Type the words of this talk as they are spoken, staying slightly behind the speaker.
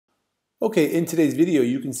Okay, in today's video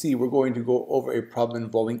you can see we're going to go over a problem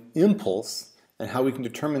involving impulse and how we can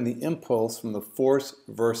determine the impulse from the force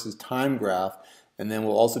versus time graph, and then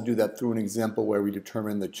we'll also do that through an example where we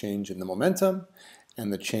determine the change in the momentum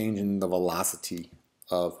and the change in the velocity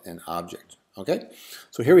of an object. Okay,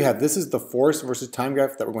 so here we have, this is the force versus time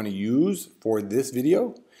graph that we're going to use for this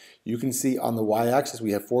video. You can see on the y-axis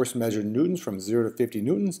we have force measured in newtons from 0 to 50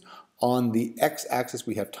 newtons. On the x-axis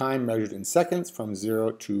we have time measured in seconds from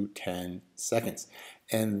 0 to 10 seconds.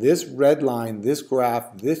 And this red line, this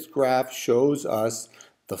graph shows us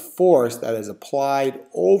the force that is applied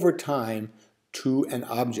over time to an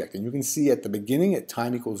object. And you can see at the beginning at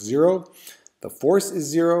time equals 0, the force is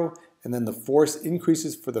 0, and then the force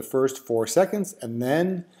increases for the first 4 seconds, and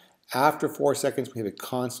then after 4 seconds we have a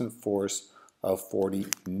constant force of 40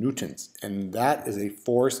 newtons. And that is a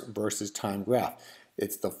force versus time graph.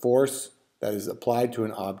 It's the force that is applied to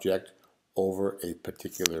an object over a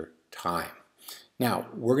particular time. Now,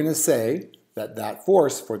 we're going to say that that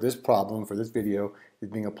force for this problem, for this video, is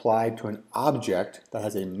being applied to an object that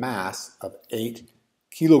has a mass of 8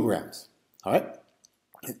 kilograms. All right?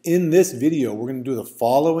 And in this video, we're going to do the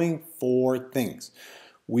following 4 things.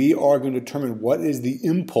 We are going to determine what is the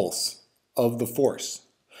impulse of the force.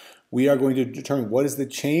 We are going to determine what is the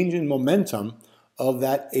change in momentum of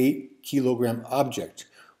that 8 kilogram object.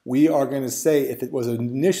 We are going to say if it was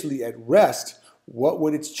initially at rest, what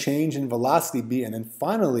would its change in velocity be? And then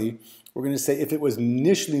finally, we're going to say if it was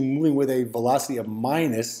initially moving with a velocity of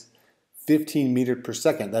minus 15 meters per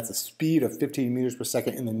second, that's a speed of 15 meters per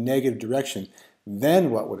second in the negative direction, then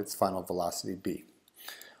what would its final velocity be?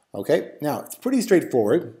 Okay, now it's pretty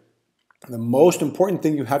straightforward. The most important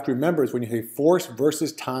thing you have to remember is when you say force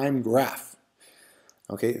versus time graph,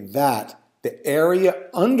 okay, that the area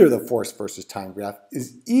under the force versus time graph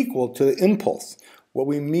is equal to the impulse. What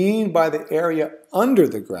we mean by the area under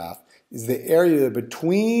the graph is the area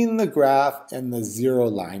between the graph and the 0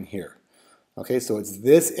 line here. Okay, so it's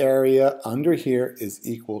this area under here is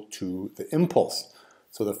equal to the impulse.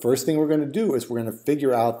 So the first thing we're going to do is we're going to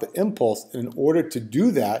figure out the impulse, and in order to do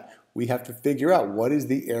that, we have to figure out what is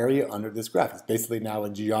the area under this graph. It's basically now a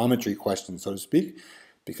geometry question, so to speak,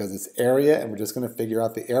 because it's area, and we're just going to figure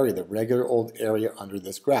out the area, the regular old area under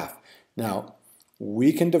this graph. Now,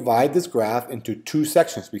 we can divide this graph into 2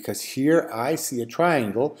 sections because here I see a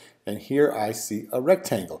triangle and here I see a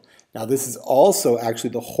rectangle. Now, this is also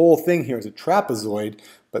actually the whole thing here is a trapezoid,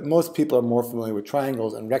 but most people are more familiar with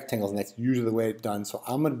triangles and rectangles, and that's usually the way it's done. So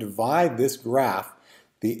I'm going to divide this graph,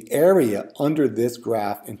 the area under this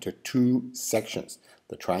graph, into 2 sections,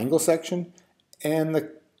 the triangle section and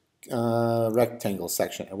the rectangle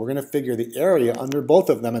section, and we're going to figure the area under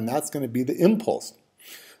both of them, and that's going to be the impulse.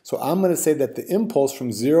 So I'm going to say that the impulse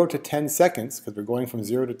from 0 to 10 seconds, because we're going from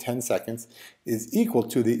 0 to 10 seconds, is equal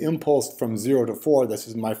to the impulse from 0 to 4, this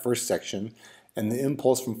is my first section, and the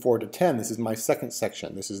impulse from 4 to 10, this is my second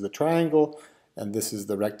section. This is the triangle, and this is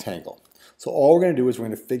the rectangle. So all we're going to do is we're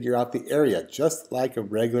going to figure out the area, just like a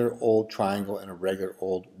regular old triangle and a regular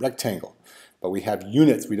old rectangle. But we have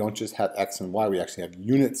units, we don't just have x and y, we actually have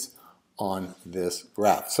units on this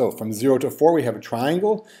graph. So from 0 to 4 we have a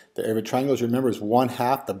triangle. The area of a triangle, as you remember, is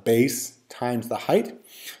 1/2 the base times the height.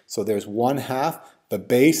 So there's 1/2, the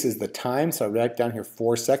base is the time, so I write down here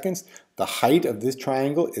 4 seconds. The height of this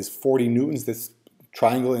triangle is 40 newtons. This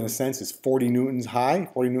triangle, in a sense, is 40 newtons high,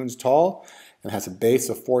 40 newtons tall, and has a base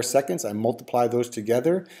of 4 seconds. I multiply those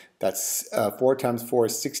together. That's 4 times 4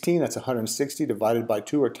 is 16. That's 160 divided by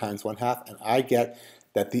 2, or times 1/2, and I get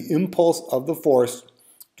that the impulse of the force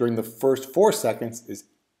during the first 4 seconds is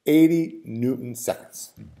 80 newton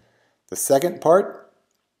seconds. The second part,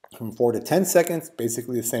 from 4 to 10 seconds,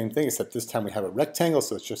 basically the same thing, except this time we have a rectangle,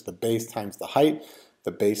 so it's just the base times the height.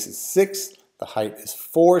 The base is 6, the height is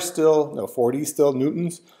 40 still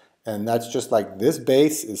newtons, and that's just like this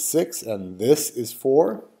base is 6 and this is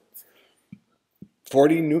 40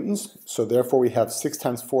 newtons. So therefore we have 6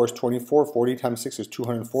 times 4 is 24, 40 times 6 is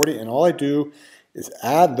 240, and all I do is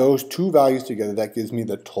add those 2 values together. That gives me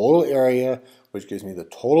the total area, which gives me the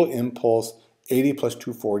total impulse. 80 plus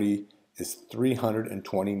 240 is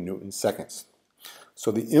 320 newton seconds.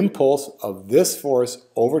 So the impulse of this force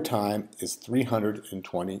over time is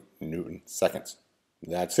 320 newton seconds.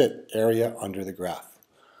 That's it, area under the graph.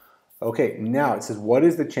 Okay, now it says, what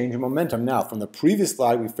is the change in momentum? Now, from the previous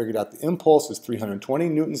slide, we figured out the impulse is 320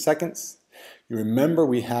 newton seconds. You remember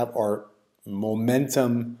we have our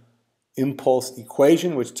momentum impulse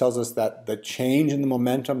equation, which tells us that the change in the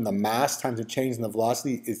momentum, the mass times the change in the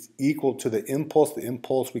velocity, is equal to the impulse. The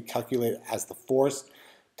impulse we calculate as the force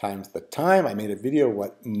times the time. I made a video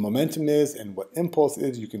what momentum is and what impulse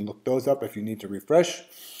is. You can look those up if you need to refresh.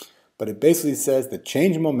 but it basically says the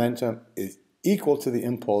change in momentum is equal to the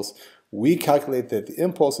impulse. We calculate that the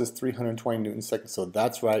impulse is 320 newton seconds, so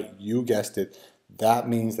that's right, you guessed it. That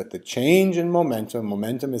means that the change in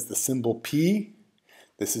momentum is the symbol P.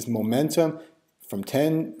 This is momentum from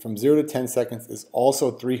 0 to 10 seconds is also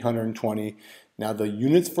 320. Now the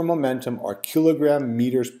units for momentum are kilogram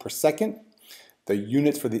meters per second. The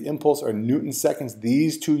units for the impulse are newton seconds.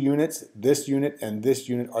 These two units, this unit and this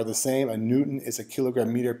unit, are the same. A newton is a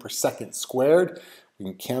kilogram meter per second squared. We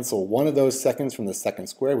can cancel one of those seconds from the second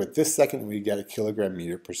squared with this second, and we get a kilogram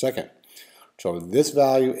meter per second. So this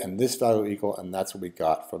value and this value equal, and that's what we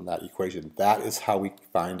got from that equation. That is how we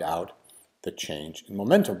find out the change in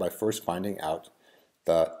momentum, by first finding out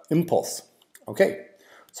the impulse. Okay,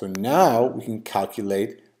 so now we can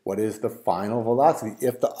calculate what is the final velocity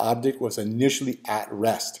if the object was initially at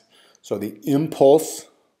rest. So the impulse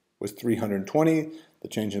was 320, the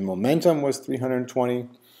change in momentum was 320.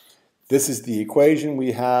 This is the equation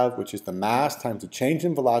we have, which is the mass times the change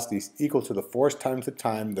in velocity is equal to the force times the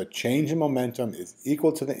time. The change in momentum is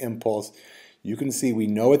equal to the impulse. You can see we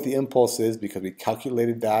know what the impulse is because we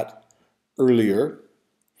calculated that earlier.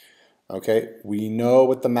 Okay, we know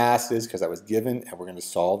what the mass is because that was given, and we're going to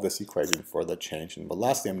solve this equation for the change in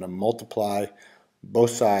velocity. I'm going to multiply both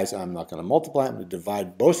sides. I'm not going to multiply, I'm going to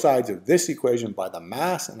divide both sides of this equation by the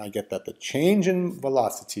mass, and I get that the change in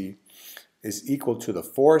velocity is equal to the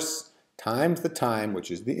force times the time,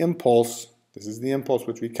 which is the impulse. This is the impulse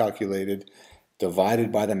which we calculated,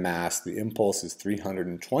 divided by the mass. The impulse is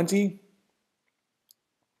 320.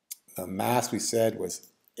 The mass we said was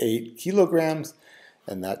 8 kilograms.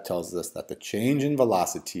 And that tells us that the change in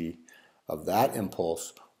velocity of that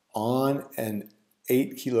impulse on an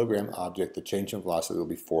 8 kilogram object, the change in velocity will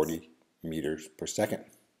be 40 meters per second.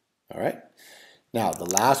 All right. Now, the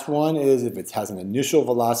last one is if it has an initial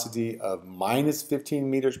velocity of minus 15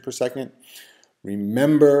 meters per second.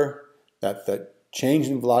 Remember that the change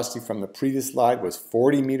in velocity from the previous slide was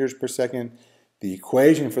 40 meters per second. The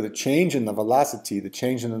equation for the change in the velocity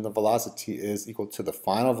is equal to the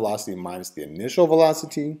final velocity minus the initial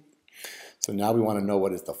velocity. So now we want to know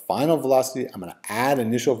what is the final velocity. I'm going to add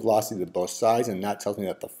initial velocity to both sides, and that tells me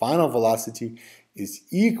that the final velocity is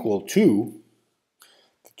equal to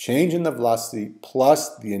the change in the velocity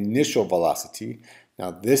plus the initial velocity. Now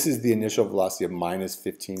this is the initial velocity of minus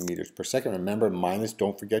 15 meters per second. Remember, minus,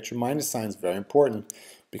 don't forget your minus sign is very important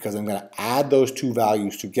because I'm going to add those two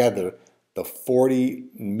values together. The 40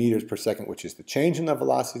 meters per second, which is the change in the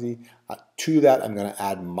velocity. To that, I'm going to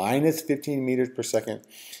add minus 15 meters per second,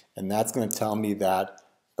 and that's going to tell me that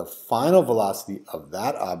the final velocity of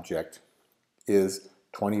that object is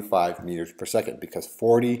 25 meters per second, because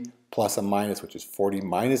 40 plus a minus, which is 40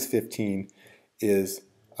 minus 15, is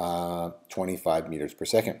 25 meters per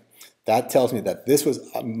second. That tells me that this was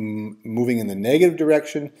moving in the negative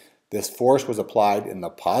direction. This force was applied in the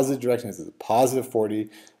positive direction. This is a positive 40.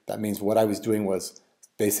 That means what I was doing was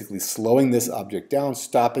basically slowing this object down,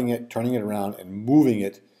 stopping it, turning it around, and moving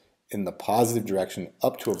it in the positive direction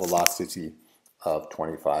up to a velocity of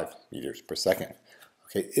 25 meters per second.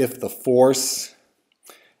 Okay, if the force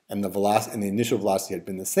and the velocity and the initial velocity had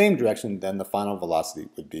been the same direction, then the final velocity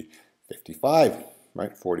would be 55,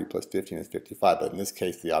 right? 40 plus 15 is 55, but in this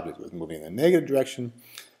case, the object was moving in the negative direction.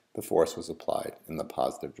 The force was applied in the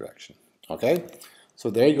positive direction. Okay, so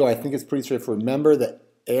there you go. I think it's pretty straightforward. Remember that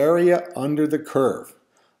area under the curve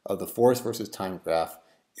of the force versus time graph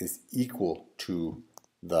is equal to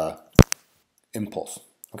the impulse.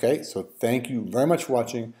 Okay, so thank you very much for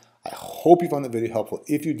watching. I hope you found the video helpful.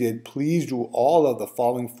 If you did, please do all of the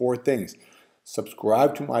following 4 things.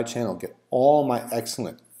 Subscribe to my channel. Get all my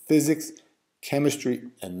excellent physics, chemistry,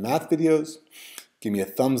 and math videos. Give me a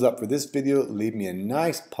thumbs up for this video. Leave me a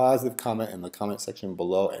nice positive comment in the comment section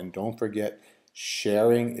below. And don't forget,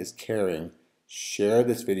 sharing is caring. Share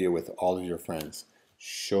this video with all of your friends.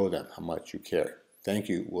 Show them how much you care. Thank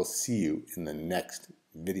you. We'll see you in the next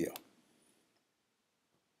video.